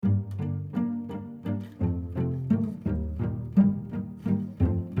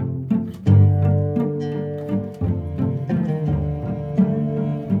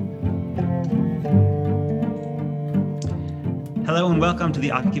Hello and welcome to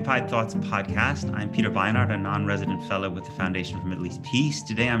the Occupied Thoughts podcast. I'm Peter Beinart, a non-resident fellow with the Foundation for Middle East Peace.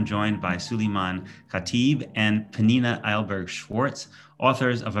 Today I'm joined by Suleiman Khatib and Penina Eilberg-Schwartz,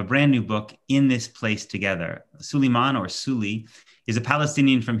 authors of a brand new book, In This Place Together. Suleiman, or Suli, is a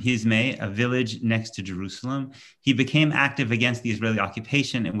Palestinian from Hizmeh, a village next to Jerusalem. He became active against the Israeli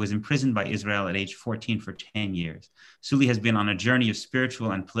occupation and was imprisoned by Israel at age 14 for 10 years. Suli has been on a journey of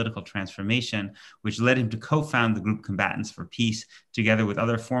spiritual and political transformation, which led him to co-found the group Combatants for Peace, together with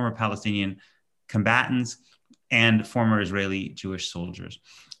other former Palestinian combatants and former Israeli Jewish soldiers.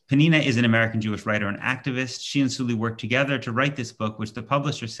 Penina is an American Jewish writer and activist. She and Suli worked together to write this book, which the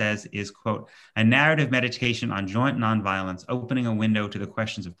publisher says is, quote, a narrative meditation on joint nonviolence, opening a window to the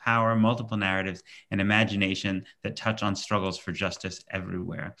questions of power, multiple narratives, and imagination that touch on struggles for justice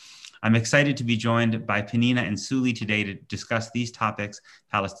everywhere. I'm excited to be joined by Penina and Suli today to discuss these topics: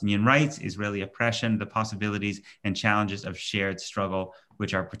 Palestinian rights, Israeli oppression, the possibilities and challenges of shared struggle,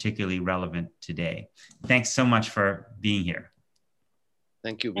 which are particularly relevant today. Thanks so much for being here.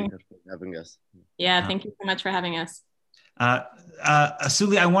 Thank you, Peter, for having us. Yeah, thank you so much for having us.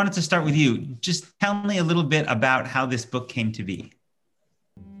 Suli, I wanted to start with you. Just tell me a little bit about how this book came to be.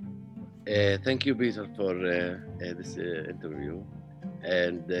 Thank you, Peter, for this interview.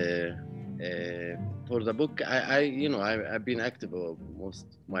 And for the book, I've been active most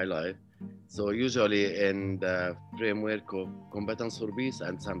of my life. So usually in the framework of Combatants for Peace,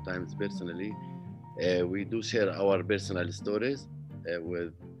 and sometimes personally, we do share our personal stories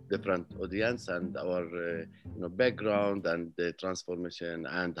with different audience and our background and the transformation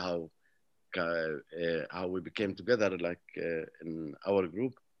and how we became together in our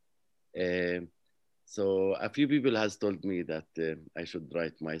group. So a few people has told me that I should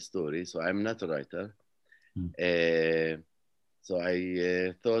write my story. So I'm not a writer. So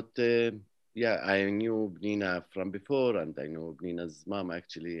I thought, I knew Penina from before, and I know Penina's mom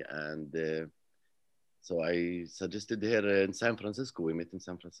actually, and so I suggested her in San Francisco. We met in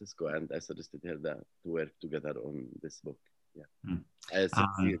San Francisco, and I suggested her to work together on this book. Yeah, 6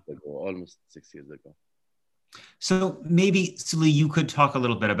 years ago, almost 6 years ago. So maybe, Suli, you could talk a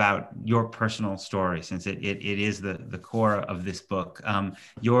little bit about your personal story, since it is the core of this book.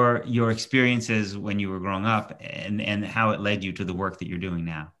 Your experiences when you were growing up, and how it led you to the work that you're doing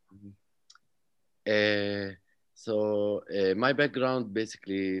now. So my background,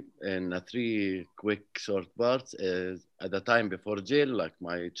 basically, in 3 quick short parts, is at the time before jail, like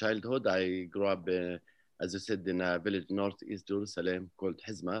my childhood, I grew up, as you said, in a village northeast Jerusalem called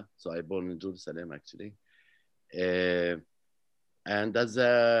Hizmeh. So I born in Jerusalem, actually. And as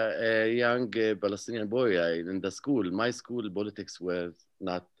a young Palestinian boy, in the school, my school, politics were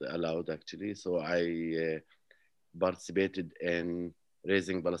not allowed, actually. So I participated in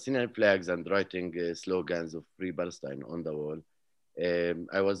raising Palestinian flags and writing slogans of Free Palestine on the wall.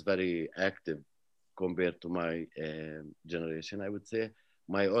 I was very active compared to my generation, I would say.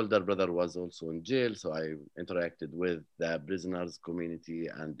 My older brother was also in jail, so I interacted with the prisoners community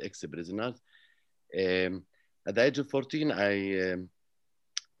and ex-prisoners. At the age of 14, I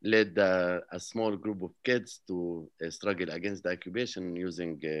led a small group of kids to struggle against the occupation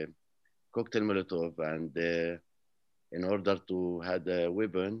using cocktail Molotov, and in order to have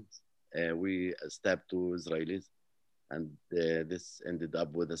weapons, we stabbed 2 Israelis, and this ended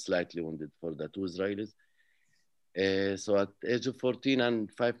up with a slightly wounded for the 2 Israelis. So at the age of 14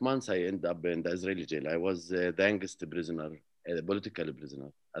 and 5 months, I ended up in the Israeli jail. I was the youngest prisoner, political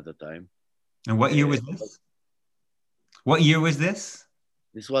prisoner at the time. And what year was this? What year was this?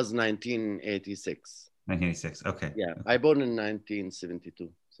 This was 1986. 1986, okay. Yeah, I born in 1972.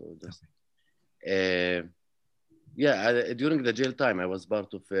 So just... Okay. During the jail time, I was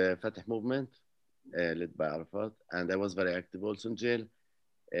part of Fatah movement led by Arafat, and I was very active also in jail,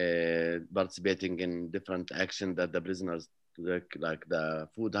 participating in different action that the prisoners took, like the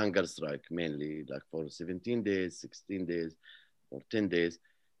food hunger strike, mainly like for 17 days, 16 days, or 10 days.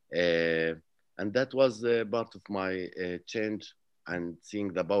 And that was part of my change and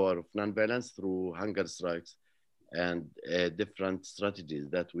seeing the power of nonviolence through hunger strikes and different strategies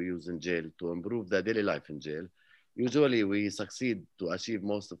that we use in jail to improve the daily life in jail. Usually we succeed to achieve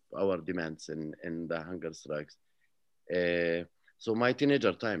most of our demands in the hunger strikes. So my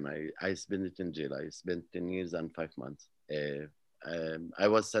teenager time, I spent it in jail. I spent 10 years and 5 months. I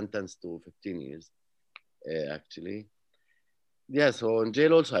was sentenced to 15 years, actually. Yeah, so in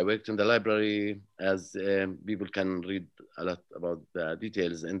jail also, I worked in the library, as people can read a lot about the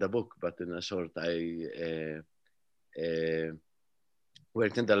details in the book, but in a short, I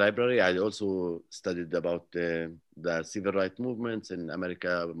worked in the library. I also studied about the civil rights movements in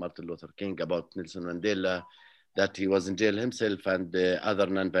America, Martin Luther King, about Nelson Mandela, that he was in jail himself and other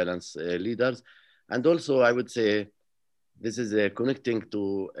non-violence leaders. And also, I would say, this is connecting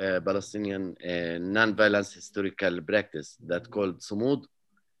to Palestinian non-violence historical practice that called sumud,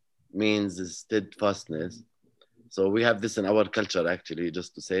 means steadfastness. So we have this in our culture, actually,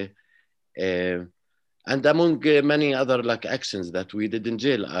 just to say. And among many other like actions that we did in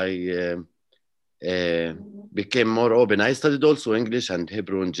jail, I became more open. I studied also English and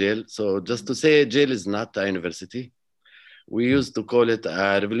Hebrew in jail. So just to say, jail is not a university. We used to call it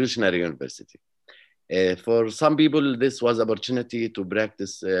a revolutionary university. For some people, this was opportunity to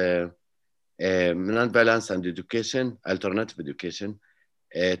practice non-violence and education, alternative education,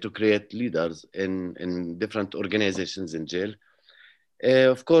 to create leaders in different organizations in jail.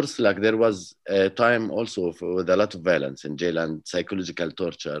 Of course, like there was a time also with a lot of violence in jail and psychological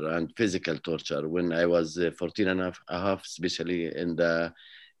torture and physical torture when I was 14 and a half, especially in the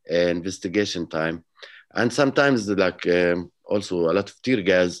investigation time. And sometimes like also a lot of tear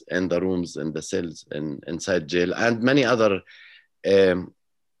gas in the rooms, in the cells inside jail, and many other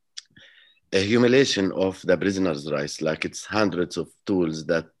humiliation of the prisoners' rights. Like it's hundreds of tools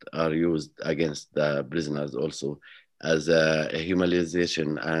that are used against the prisoners also as a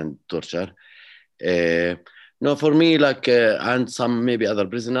humiliation and torture. No, for me, like, and some maybe other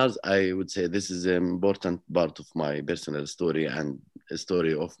prisoners, I would say this is an important part of my personal story and a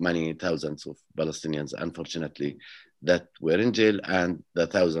story of many thousands of Palestinians, unfortunately, that were in jail and the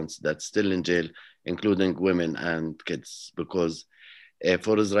thousands that still in jail, including women and kids, because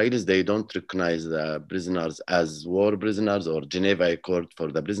for Israelis, they don't recognize the prisoners as war prisoners or Geneva Accord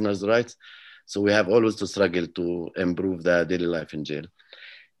for the prisoners' rights. So we have always to struggle to improve the daily life in jail.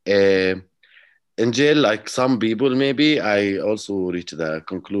 In jail, like some people, maybe I also reached the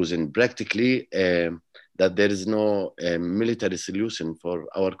conclusion practically that there is no military solution for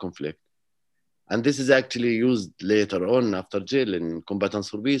our conflict. And this is actually used later on after jail in Combatants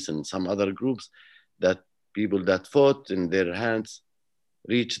for Peace and some other groups, that people that fought in their hands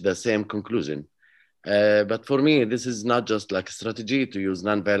reach the same conclusion. But for me, this is not just like a strategy to use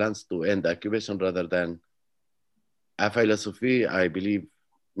non-violence to end the occupation rather than a philosophy. I believe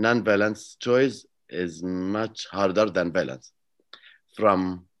non-violence choice is much harder than violence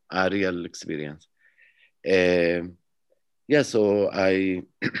from a real experience. Yeah, so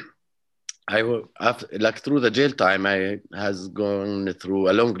after, like through the jail time, I has gone through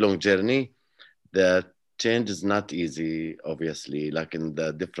a long journey. The change is not easy, obviously, like in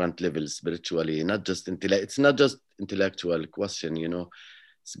the different levels spiritually, not just it's not just intellectual question, you know,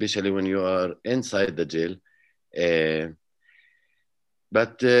 especially when you are inside the jail.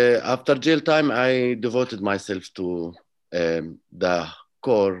 But after jail time, I devoted myself to the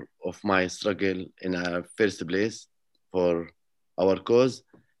core of my struggle in a first place for our cause,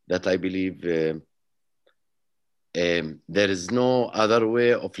 that I believe there is no other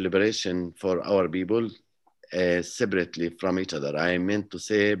way of liberation for our people separately from each other. I meant to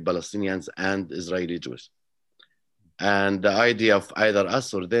say Palestinians and Israeli Jews. And the idea of either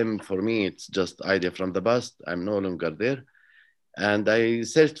us or them, for me, it's just idea from the past. I'm no longer there. And I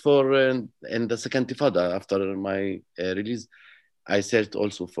searched for, in the second Intifada, after my release, I searched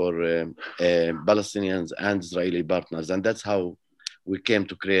also for Palestinians and Israeli partners. And that's how we came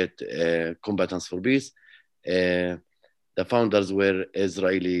to create Combatants for Peace. The founders were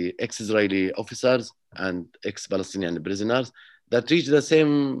ex-Israeli officers and ex-Palestinian prisoners that reached the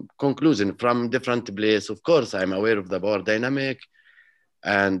same conclusion from different places. Of course, I'm aware of the power dynamic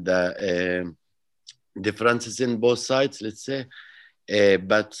and differences in both sides, let's say.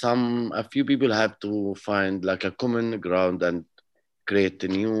 But a few people have to find like a common ground and create a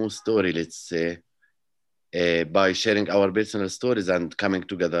new story, let's say, by sharing our personal stories and coming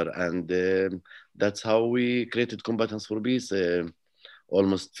together. And that's how we created Combatants for Peace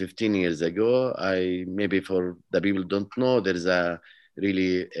almost 15 years ago. Maybe for the people don't know, there is a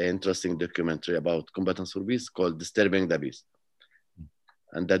really interesting documentary about Combatants for Peace called Disturbing the Peace.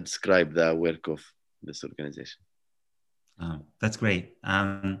 And that describes the work of this organization. That's great.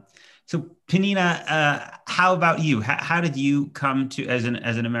 So Penina, how about you? How did you come to, as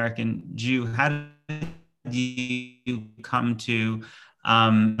an American Jew, how did you come to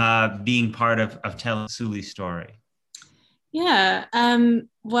being part of telling Suli's story? Yeah,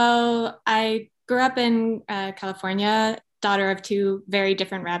 well, I grew up in California, daughter of two very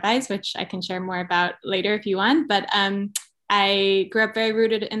different rabbis, which I can share more about later if you want. But I grew up very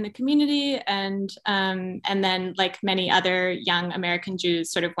rooted in the community, and then, like many other young American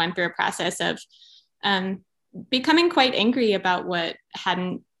Jews, sort of went through a process of becoming quite angry about what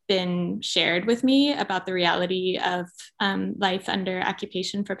hadn't been shared with me about the reality of life under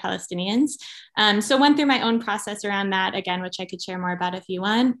occupation for Palestinians. So went through my own process around that, again, which I could share more about if you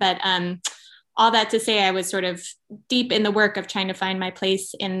want. But all that to say, I was sort of deep in the work of trying to find my place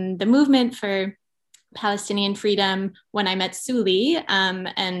in the movement for Palestinian freedom when I met Suli,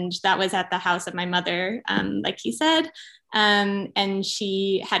 and that was at the house of my mother, like he said. And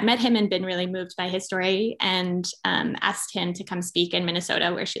she had met him and been really moved by his story, and asked him to come speak in Minnesota,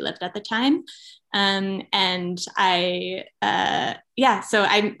 where she lived at the time. And I, so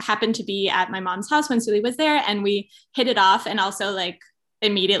I happened to be at my mom's house when Suli was there, and we hit it off, and also like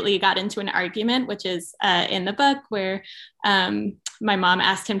immediately got into an argument, which is in the book, where my mom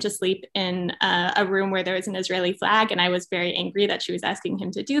asked him to sleep in a room where there was an Israeli flag. And I was very angry that she was asking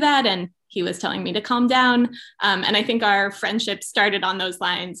him to do that. And he was telling me to calm down. And I think our friendship started on those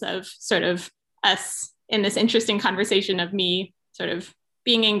lines of sort of us in this interesting conversation of me sort of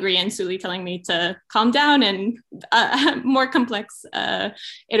being angry and Suli telling me to calm down, and more complex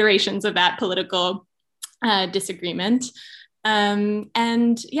iterations of that political disagreement.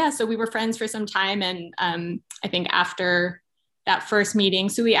 So we were friends for some time. And I think after that first meeting,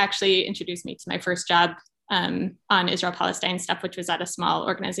 Suli actually introduced me to my first job on Israel-Palestine stuff, which was at a small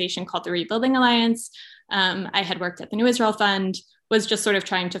organization called the Rebuilding Alliance. I had worked at the New Israel Fund, was just sort of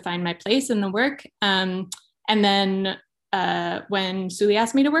trying to find my place in the work. And then when Suli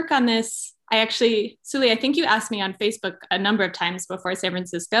asked me to work on this, Suli, I think you asked me on Facebook a number of times before San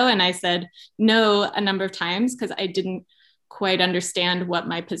Francisco, and I said no a number of times because I didn't quite understand what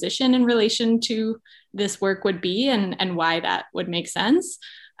my position in relation to this work would be, and why that would make sense.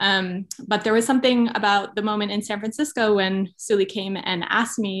 But there was something about the moment in San Francisco when Suli came and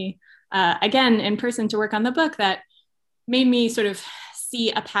asked me again in person to work on the book that made me sort of see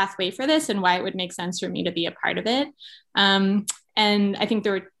a pathway for this and why it would make sense for me to be a part of it. And I think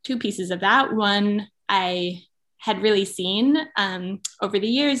there were two pieces of that. One, I had really seen over the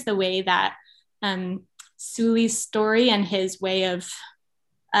years the way that Suli's story and his way of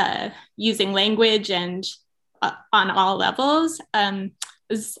using language and on all levels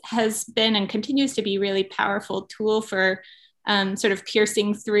has been and continues to be really powerful tool for sort of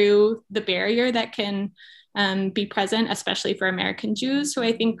piercing through the barrier that can be present, especially for American Jews, who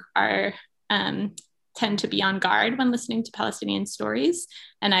I think are tend to be on guard when listening to Palestinian stories.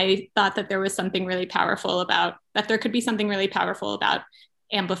 And I thought that there was something really powerful about that. There could be something really powerful about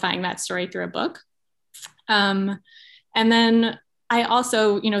amplifying that story through a book. And then I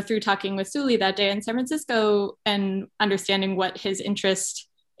also, through talking with Suli that day in San Francisco and understanding what his interest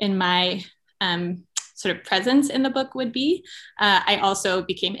in my sort of presence in the book would be, I also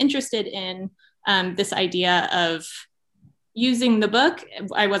became interested in this idea of using the book.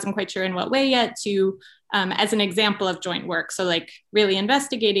 I wasn't quite sure in what way yet, to as an example of joint work. So like really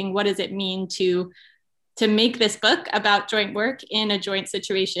investigating what does it mean to make this book about joint work in a joint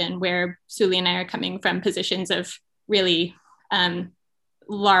situation where Suli and I are coming from positions of really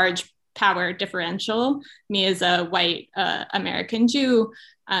large power differential. Me as a white American Jew,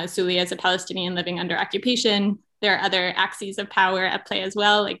 Suli as a Palestinian living under occupation. There are other axes of power at play as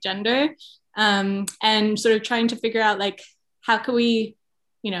well, like gender, and sort of trying to figure out like, how can we,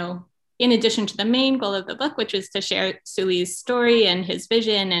 in addition to the main goal of the book, which is to share Suli's story and his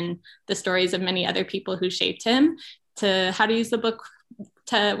vision and the stories of many other people who shaped him, to how to use the book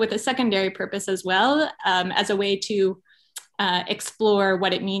with a secondary purpose as well, as a way to explore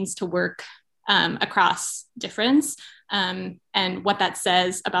what it means to work across difference, and what that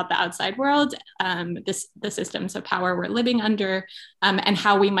says about the outside world, the systems of power we're living under, and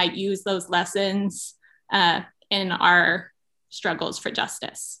how we might use those lessons in our struggles for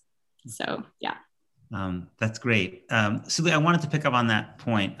justice. So, yeah. That's great. Suli, I wanted to pick up on that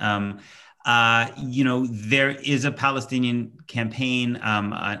point. There is a Palestinian campaign,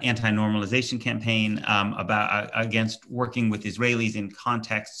 an anti-normalization campaign against working with Israelis in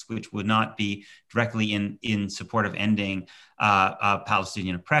contexts which would not be directly in support of ending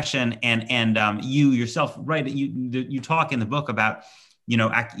Palestinian oppression. And you yourself, right? You talk in the book about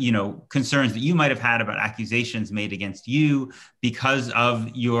concerns that you might have had about accusations made against you because of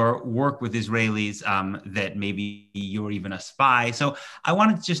your work with Israelis, that maybe you're even a spy. So I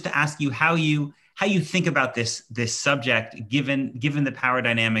wanted just to ask you how you think about this subject, given the power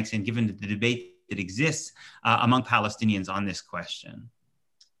dynamics and given the debate that exists among Palestinians on this question.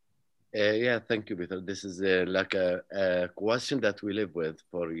 Thank you, Peter. This is like a question that we live with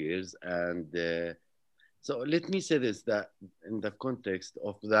for years, and so let me say this, that in the context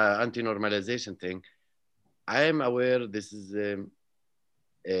of the anti-normalization thing, I am aware this is the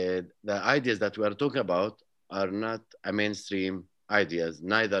ideas that we are talking about are not a mainstream ideas,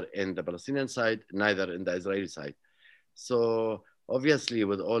 neither in the Palestinian side, neither in the Israeli side. So obviously,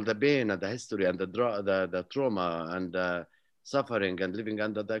 with all the pain and the history and the trauma and the suffering and living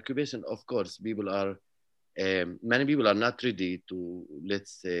under the occupation, of course, many people are not ready to,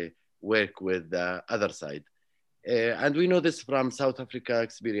 let's say, work with the other side. And we know this from South Africa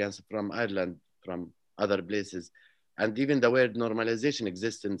experience, from Ireland, from other places. And even the word normalization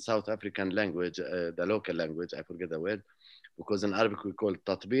exists in South African language, the local language, I forget the word, because in Arabic we call it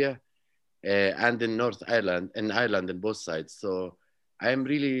tatbiya, and in North Ireland, in both sides. So I'm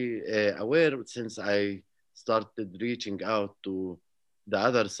really aware since I started reaching out to the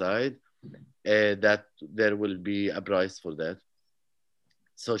other side that there will be a price for that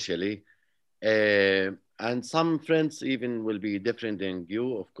socially. And some friends even will be defending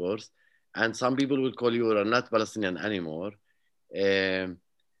you, of course. And some people will call you are not Palestinian anymore.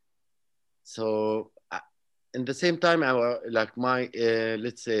 So in the same time, like my,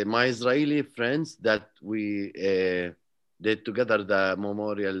 let's say, my Israeli friends that we did together the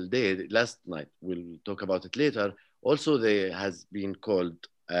Memorial Day last night, we'll talk about it later. Also, they has been called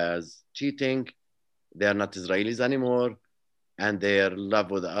as cheating. They are not Israelis anymore, and they are in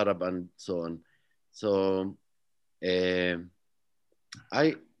love with the Arab and so on. So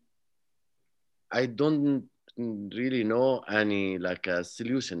I don't really know any like a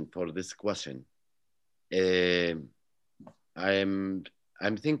solution for this question. I'm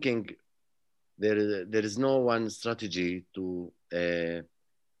thinking there is no one strategy to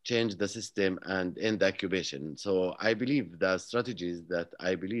change the system and end the occupation. So I believe the strategies that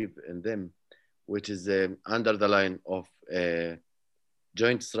I believe in them, which is under the line of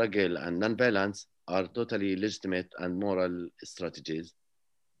joint struggle and nonviolence, are totally legitimate and moral strategies.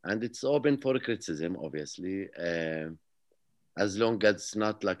 And it's open for criticism, obviously, as long as it's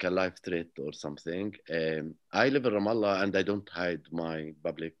not like a life threat or something. I live in Ramallah and I don't hide my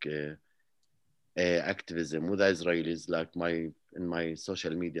public activism with the Israelis, like in my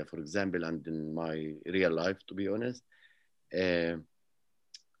social media, for example, and in my real life, to be honest.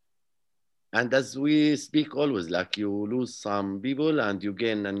 And as we speak always, like you lose some people and you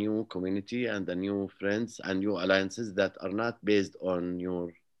gain a new community and a new friends and new alliances that are not based on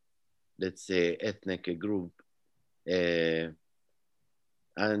your, let's say, ethnic group. And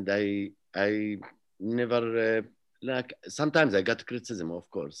I never, like, sometimes I got criticism,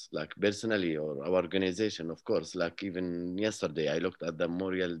 of course, like personally or our organization, of course. Like even yesterday, I looked at the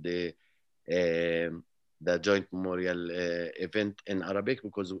Memorial Day, the joint memorial event in Arabic,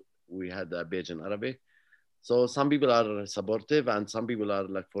 because we had a page in Arabic. So some people are supportive and some people are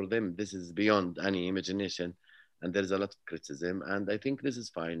like, for them, this is beyond any imagination. And there's a lot of criticism. And I think this is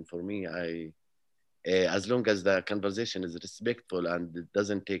fine for me. As long as the conversation is respectful and it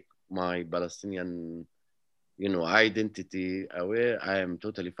doesn't take my Palestinian, identity away, I am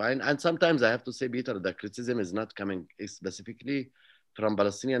totally fine. And sometimes I have to say, Peter, the criticism is not coming specifically from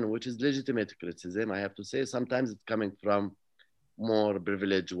Palestinian, which is legitimate criticism. I have to say, sometimes it's coming from more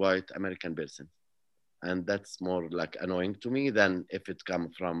privileged white American person. And that's more like annoying to me than if it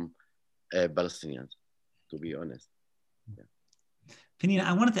comes from Palestinians, to be honest. Yeah. Penina,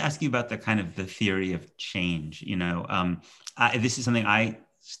 I wanted to ask you about the kind of the theory of change. This is something I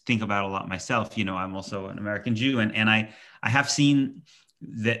think about a lot myself. I'm also an American Jew, and I have seen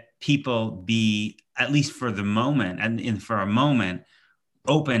that people be, at least for the moment, and for a moment,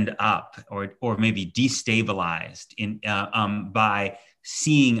 opened up or maybe destabilized by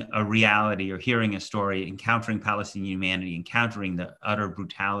seeing a reality or hearing a story, encountering Palestinian humanity, encountering the utter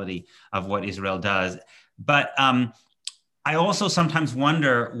brutality of what Israel does. But I also sometimes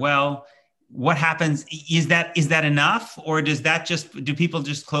wonder, well, what happens? Is that enough, or do people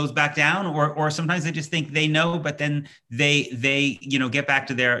just close back down, or sometimes they just think they know, but then they get back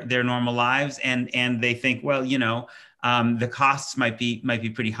to their normal lives and they think, well, the costs might be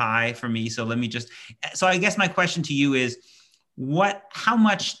pretty high for me, so let me just. So I guess my question to you is, how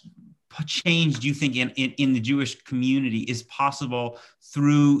much change do you think in the Jewish community is possible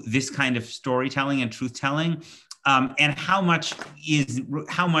through this kind of storytelling and truth telling? And how much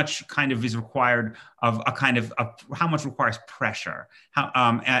kind of is required of a kind of how much requires pressure?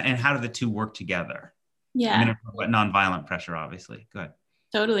 And how do the two work together? Yeah, but nonviolent pressure, obviously. Go ahead.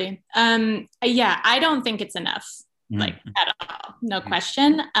 Totally. I don't think it's enough, like at all, no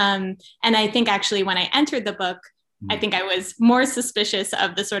question. And I think actually when I entered the book, I think I was more suspicious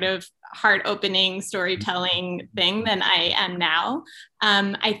of the sort of heart-opening storytelling thing than I am now.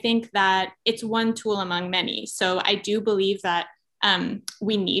 I think that it's one tool among many. So I do believe that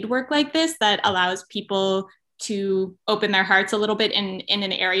we need work like this that allows people to open their hearts a little bit in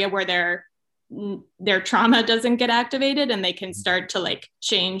an area where they're their trauma doesn't get activated and they can start to like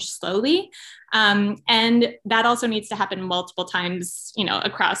change slowly. And that also needs to happen multiple times, you know,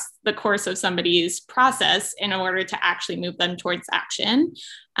 across the course of somebody's process in order to actually move them towards action.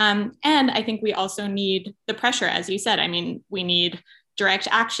 And I think we also need the pressure, as you said. I mean, we need direct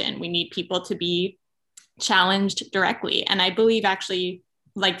action. We need people to be challenged directly. And I believe actually,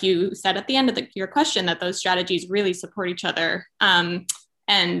 like you said at the end of your question, that those strategies really support each other.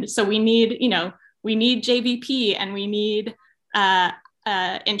 And so we need, you know, we need JVP, and we need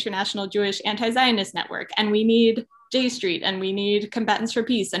International Jewish Anti-Zionist Network, and we need J Street, and we need Combatants for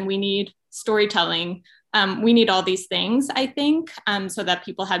Peace, and we need storytelling. We need all these things, I think, so that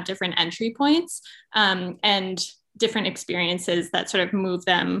people have different entry points and different experiences that sort of move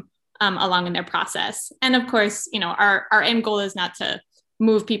them along in their process. And of course, you know, our end goal is not to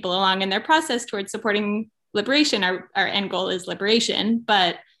move people along in their process towards supporting liberation. Our end goal is liberation,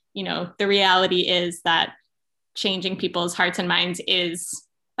 but you know, the reality is that changing people's hearts and minds is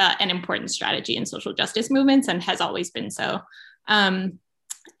an important strategy in social justice movements and has always been so.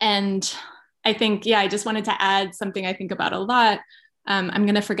 And I think, yeah, I just wanted to add something I think about a lot. I'm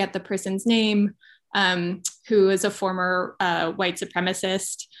going to forget the person's name, who is a former white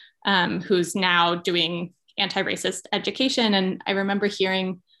supremacist who's now doing anti-racist education. And I remember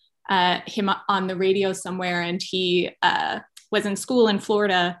hearing him on the radio somewhere, and he was in school in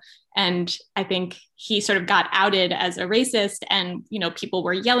Florida. And I think he sort of got outed as a racist, and, you know, people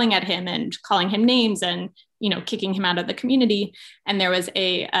were yelling at him and calling him names and, you know, kicking him out of the community. And there was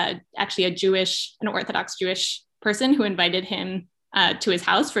actually an Orthodox Jewish person who invited him to his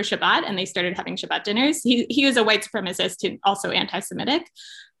house for Shabbat, and they started having Shabbat dinners. He was a white supremacist and also anti-Semitic.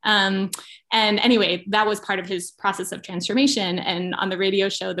 And anyway, that was part of his process of transformation. And on the radio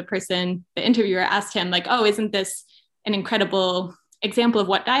show, the interviewer asked him, like, oh, isn't this an incredible example of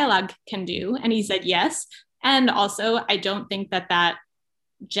what dialogue can do? And he said, yes. And also, I don't think that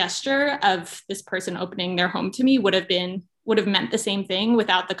gesture of this person opening their home to me would have meant the same thing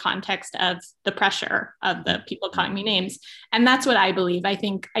without the context of the pressure of the people calling me names. And that's what I believe. I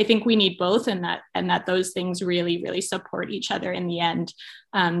think we need both, and that those things really, really support each other in the end,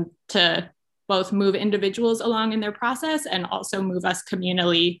 to both move individuals along in their process and also move us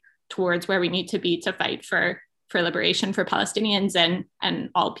communally towards where we need to be to fight for liberation for Palestinians and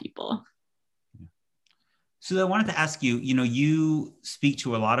all people. So I wanted to ask you, you know, you speak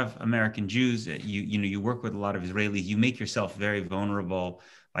to a lot of American Jews, you work with a lot of Israelis, you make yourself very vulnerable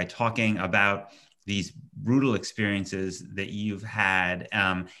by talking about these brutal experiences that you've had.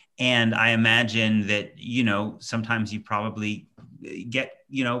 And I imagine that, you know, sometimes you probably get,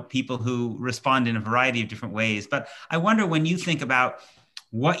 you know, people who respond in a variety of different ways. But I wonder, when you think about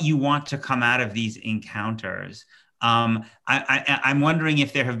what you want to come out of these encounters, I'm wondering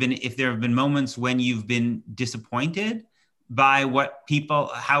if there have been moments when you've been disappointed by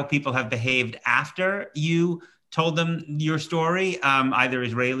how people have behaved after you told them your story, either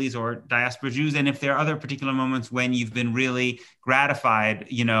Israelis or diaspora Jews, and if there are other particular moments when you've been really gratified,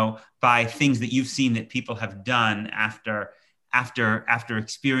 you know, by things that you've seen that people have done after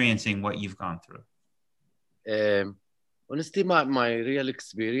experiencing what you've gone through. Honestly, my real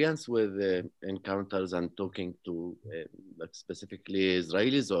experience with encounters and talking to like specifically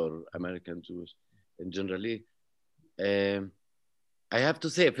Israelis or American Jews in generally, I have to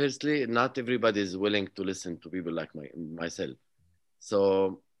say, firstly, not everybody is willing to listen to people like myself.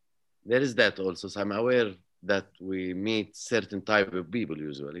 So there is that also. So I'm aware that we meet certain type of people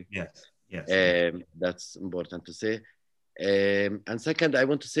usually. Yes. That's important to say. And second, I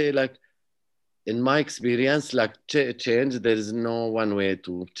want to say, like, in my experience, like change, there is no one way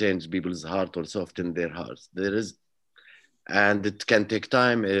to change people's heart or soften their hearts. There is, and it can take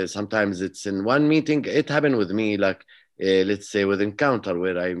time. Sometimes it's in one meeting. It happened with me, like, let's say with Encounter,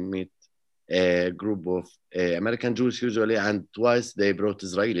 where I meet a group of American Jews usually, and twice they brought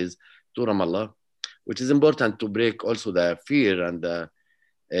Israelis to Ramallah, which is important to break also the fear and the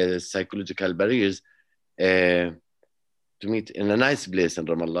psychological barriers to meet in a nice place in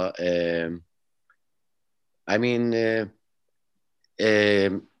Ramallah. I mean,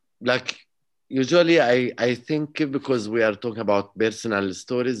 like, usually I think because we are talking about personal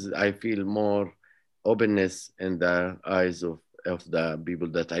stories, I feel more openness in the eyes of the people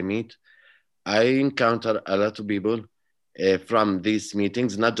that I meet. I encounter a lot of people from these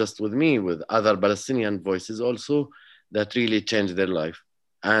meetings, not just with me, with other Palestinian voices also, that really changed their life.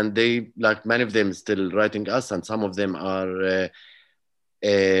 And they, like, many of them still writing us, and some of them are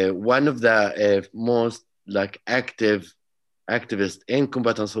one of the most like activists in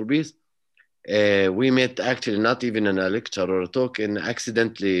Combatants for Peace We met actually not even in a lecture or a talk, and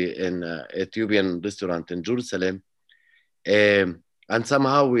accidentally in an Ethiopian restaurant in Jerusalem. And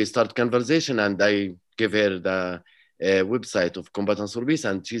somehow we start conversation, and I give her the website of Combatants for Peace,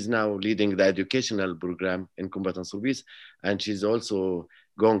 and she's now leading the educational program in Combatants for Peace, and she's also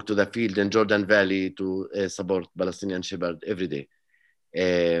going to the field in Jordan Valley to support Palestinian Shepherd every day.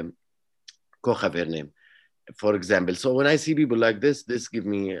 Kochav, her name, for example. So when I see people like this gives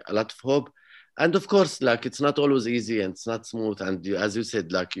me a lot of hope. And of course, like, it's not always easy and it's not smooth. And as you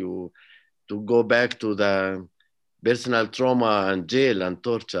said, like, to go back to the personal trauma and jail and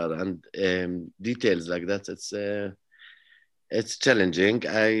torture and details like that, it's challenging.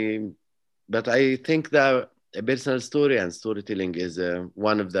 But I think that a personal story and storytelling is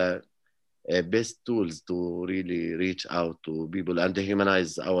one of the best tools to really reach out to people and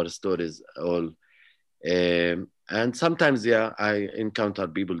humanize our stories all. And sometimes, yeah, I encounter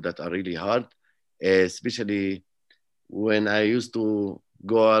people that are really hard, especially when I used to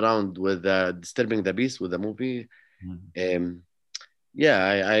go around with Disturbing the Peace with the movie.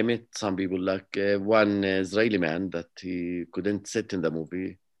 Yeah, I met some people, like one Israeli man that he couldn't sit in the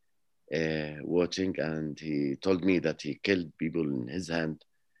movie watching, and he told me that he killed people in his hand,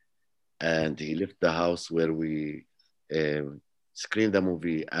 and he left the house where we screened the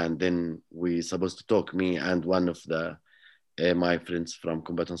movie, and then we supposed to talk, me and one of the my friends from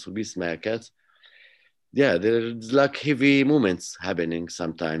Combatants for Peace, Maya Katz. Yeah, there's like heavy moments happening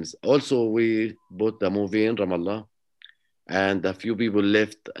sometimes. Also, we bought the movie in Ramallah, and a few people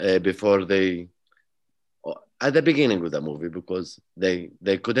left before they, at the beginning of the movie, because they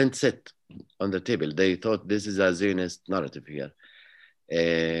couldn't sit on the table. They thought this is a Zionist narrative here.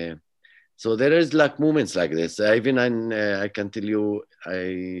 So there is like moments like this. Even I can tell you,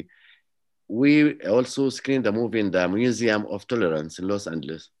 we also screened the movie in the Museum of Tolerance in Los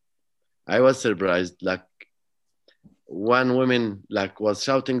Angeles. I was surprised, like, one woman like was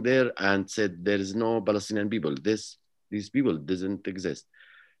shouting there and said, there is no Palestinian people. These people doesn't exist.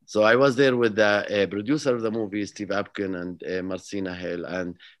 So I was there with the producer of the movie, Steve Apkin, and Marcina Hale,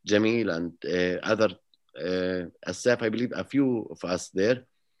 and Jamil, and other Asaf, I believe, a few of us there.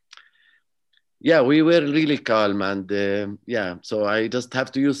 Yeah, we were really calm, and yeah, so I just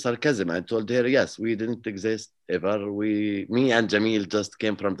have to use sarcasm. I told her, yes, we didn't exist ever. Me and Jamil just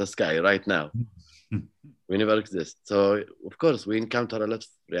came from the sky right now. We never exist. So of course we encounter a lot of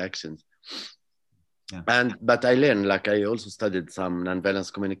reactions. Yeah. But I learned, like, I also studied some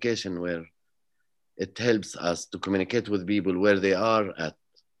nonviolence communication, where it helps us to communicate with people where they are at,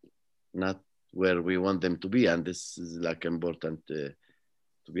 not where we want them to be. And this is like important to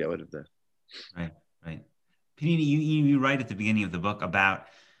be aware of that. Right. Penina, you write at the beginning of the book about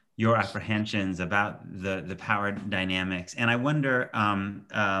your apprehensions about the power dynamics. And I wonder,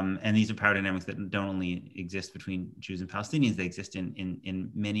 and these are power dynamics that don't only exist between Jews and Palestinians, they exist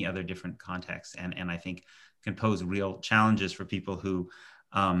in many other different contexts, and I think can pose real challenges for people who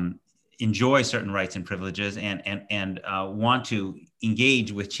enjoy certain rights and privileges and want to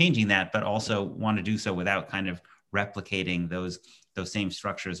engage with changing that, but also want to do so without kind of replicating those same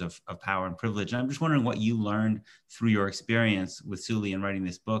structures of power and privilege. And I'm just wondering what you learned through your experience with Suli in writing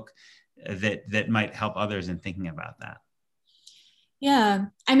this book that might help others in thinking about that. Yeah,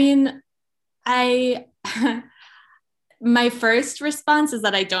 I mean, my first response is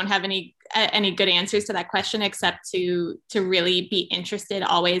that I don't have any good answers to that question, except to really be interested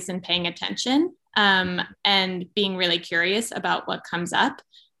always in paying attention and being really curious about what comes up.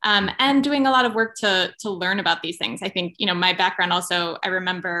 And doing a lot of work to learn about these things. I think, my background also, I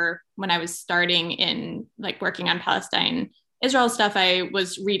remember when I was starting in like working on Palestine, Israel stuff, I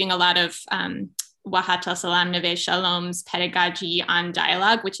was reading a lot of Wahat al-Salam Neve Shalom's pedagogy on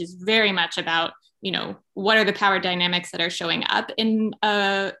dialogue, which is very much about, what are the power dynamics that are showing up in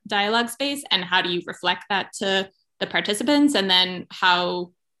a dialogue space, and how do you reflect that to the participants? And then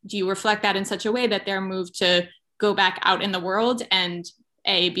how do you reflect that in such a way that they're moved to go back out in the world and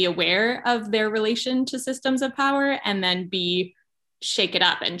be aware of their relation to systems of power, and then B, shake it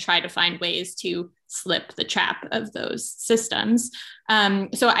up and try to find ways to slip the trap of those systems.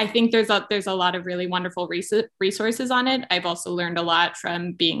 So I think there's a lot of really wonderful resources on it. I've also learned a lot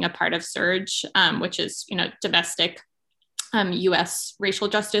from being a part of SURJ, which is, domestic US racial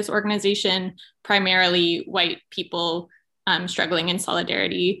justice organization, primarily white people struggling in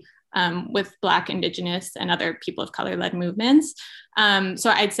solidarity with Black, Indigenous, and other people of color-led movements. So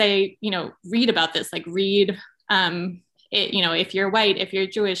I'd say, read about this, like read, if you're white, if you're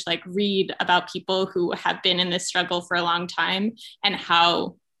Jewish, like read about people who have been in this struggle for a long time and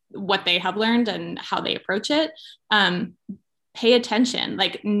what they have learned and how they approach it. pay attention,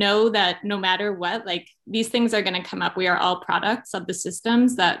 like know that no matter what, like these things are going to come up. We are all products of the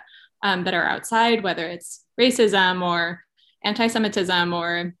systems that that are outside, whether it's racism or anti-Semitism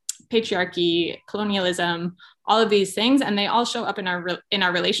or patriarchy, colonialism, all of these things, and they all show up in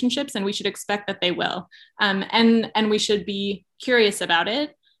our relationships, and we should expect that they will, and we should be curious about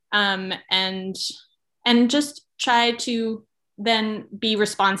it, and just try to then be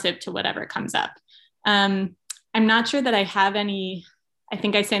responsive to whatever comes up. I'm not sure that I have any. I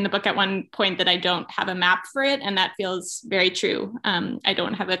think I say in the book at one point that I don't have a map for it, and that feels very true. I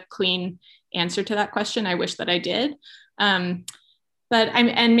don't have a clean answer to that question. I wish that I did. And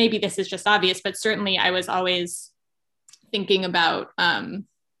maybe this is just obvious, but certainly I was always thinking about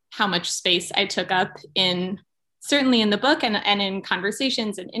how much space I took up certainly in the book and in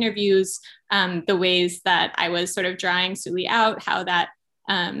conversations and interviews, the ways that I was sort of drawing Suli out, how that,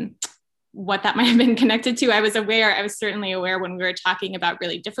 what that might have been connected to. I was certainly aware when we were talking about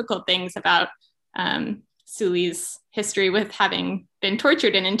really difficult things about Suli's history with having been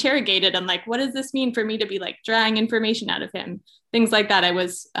tortured and interrogated, and like, what does this mean for me to be like drawing information out of him? Things like that I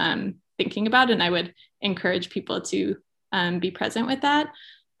was thinking about, and I would encourage people to be present with that.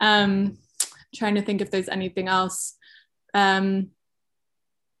 Trying to think if there's anything else.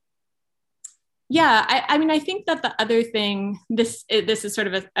 Yeah, I mean, I think that the other thing, this is sort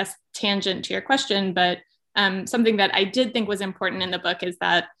of a tangent to your question, but something that I did think was important in the book is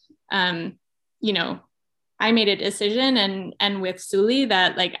that, you know, I made a decision and with Suli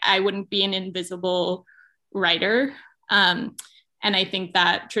that like I wouldn't be an invisible writer. And I think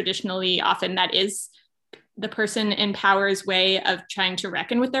that traditionally, often that is the person in power's way of trying to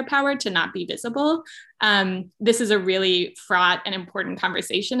reckon with their power, to not be visible. This is a really fraught and important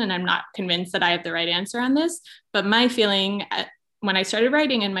conversation, and I'm not convinced that I have the right answer on this. But my feeling when I started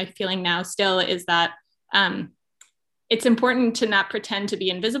writing, and my feeling now still, is that it's important to not pretend to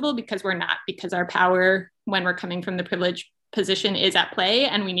be invisible, because we're not, because our power, when we're coming from the privileged position, is at play,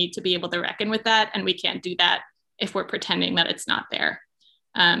 and we need to be able to reckon with that. And we can't do that if we're pretending that it's not there.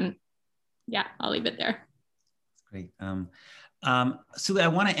 Yeah, I'll leave it there. Great. Suli, I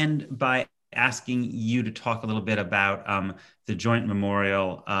want to end by asking you to talk a little bit about the joint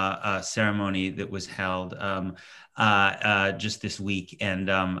memorial ceremony that was held just this week. And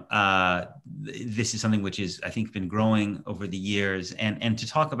this is something which is, I think, been growing over the years, and to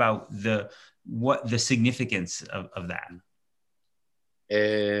talk about the significance of that.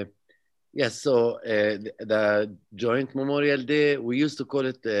 Yes, so the Joint Memorial Day, we used to call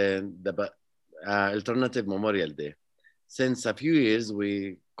it the Alternative Memorial Day. Since a few years,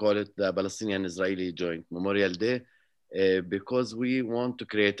 we call it the Palestinian-Israeli Joint Memorial Day because we want to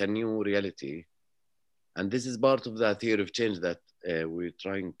create a new reality. And this is part of the theory of change that we're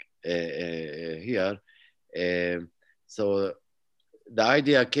trying here. So the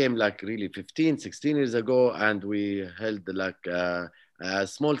idea came like really 15, 16 years ago, and we held like a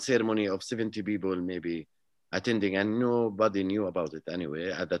small ceremony of 70 people maybe attending, and nobody knew about it anyway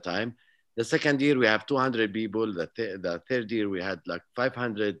at the time. The second year we have 200 people. The third year we had like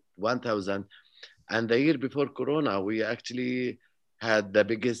 500, 1,000. And the year before Corona, we actually had the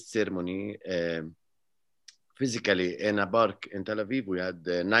biggest ceremony physically in a park in Tel Aviv. We had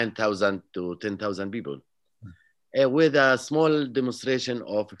 9,000 to 10,000 people with a small demonstration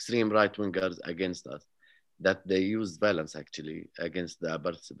of extreme right-wingers against us, that they used violence actually against the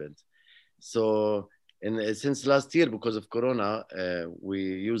participants. So since last year, because of Corona, we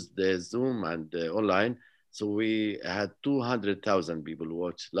used the Zoom and online. So we had 200,000 people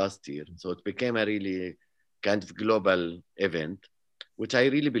watch last year. So it became a really kind of global event, which I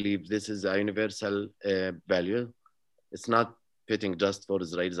really believe this is a universal value. It's not fitting just for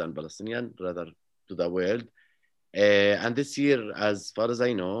Israelis and Palestinians, rather to the world. And this year, as far as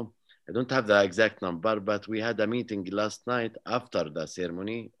I know, I don't have the exact number, but we had a meeting last night after the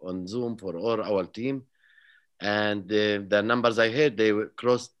ceremony on Zoom for all our team. And the numbers I heard, they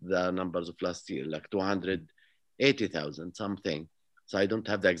crossed the numbers of last year, like 280,000 something. So I don't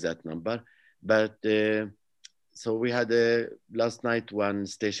have the exact number. But so we had last night one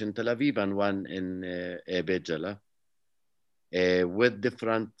station in Tel Aviv and one in Beit Jala with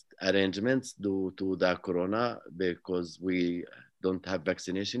different arrangements due to the Corona, because we don't have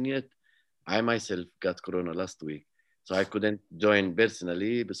vaccination yet. I myself got Corona last week, so I couldn't join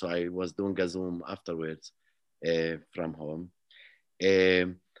personally, so I was doing a Zoom afterwards from home.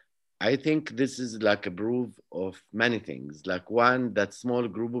 I think this is like a proof of many things. Like one, that small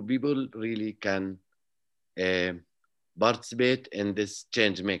group of people really can participate in this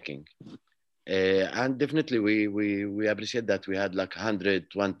change making. And definitely we appreciate that we had like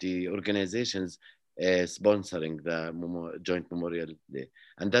 120 organizations sponsoring the Joint Memorial Day.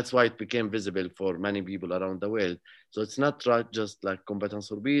 And that's why it became visible for many people around the world. So it's not just like Combatants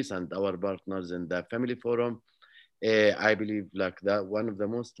for Peace and our partners in the Family Forum. I believe like that one of the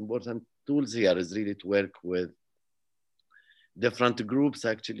most important tools here is really to work with different groups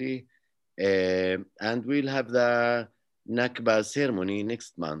actually. And we'll have the Nakba ceremony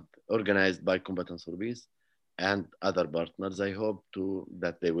next month, organized by Combatants for Peace and other partners. I hope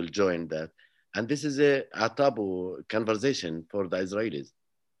that they will join that. And this is a taboo conversation for the Israelis.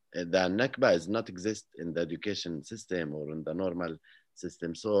 The Nakba does not exist in the education system or in the normal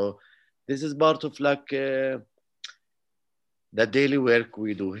system. So this is part of like the daily work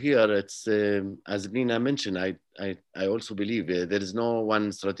we do here. It's as Nina mentioned, I also believe there is no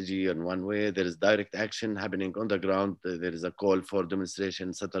one strategy and one way. There is direct action happening on the ground. There is a call for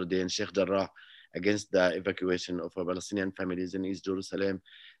demonstration Saturday in Sheikh Jarrah against the evacuation of Palestinian families in East Jerusalem.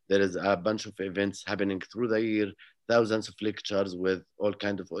 There is a bunch of events happening through the year, thousands of lectures with all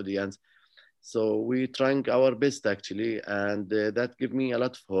kinds of audience. So we're trying our best actually, and that gives me a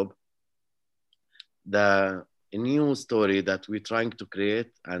lot of hope. The new story that we're trying to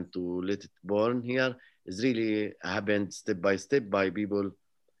create and to let it born here is really happened step by step by people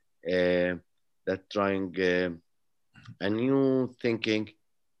that trying a new thinking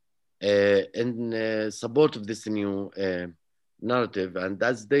in support of this new narrative. And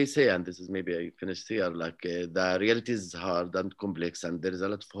as they say, and this is maybe I finished here, like the reality is hard and complex and there is a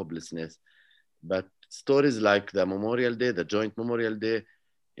lot of hopelessness. But stories like the Memorial Day, the Joint Memorial Day,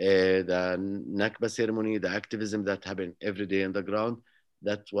 the Nakba ceremony, the activism that happen every day on the ground,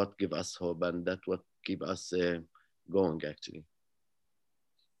 that's what give us hope and that's what keep us going actually.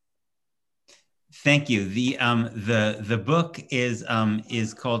 Thank you. The book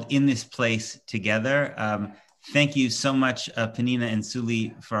is called In This Place Together. Thank you so much, Penina and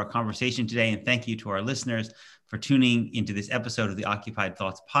Suli, for our conversation today. And thank you to our listeners for tuning into this episode of the Occupied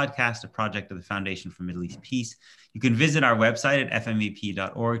Thoughts podcast, a project of the Foundation for Middle East Peace. You can visit our website at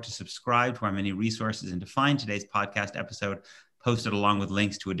fmep.org to subscribe to our many resources and to find today's podcast episode posted along with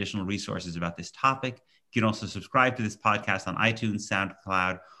links to additional resources about this topic. You can also subscribe to this podcast on iTunes,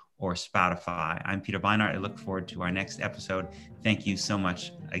 SoundCloud, or Spotify. I'm Peter Beinart. I look forward to our next episode. Thank you so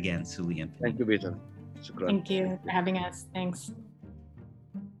much again, Suli and Penina. Thank you, Peter. Thank you for having us. Thanks.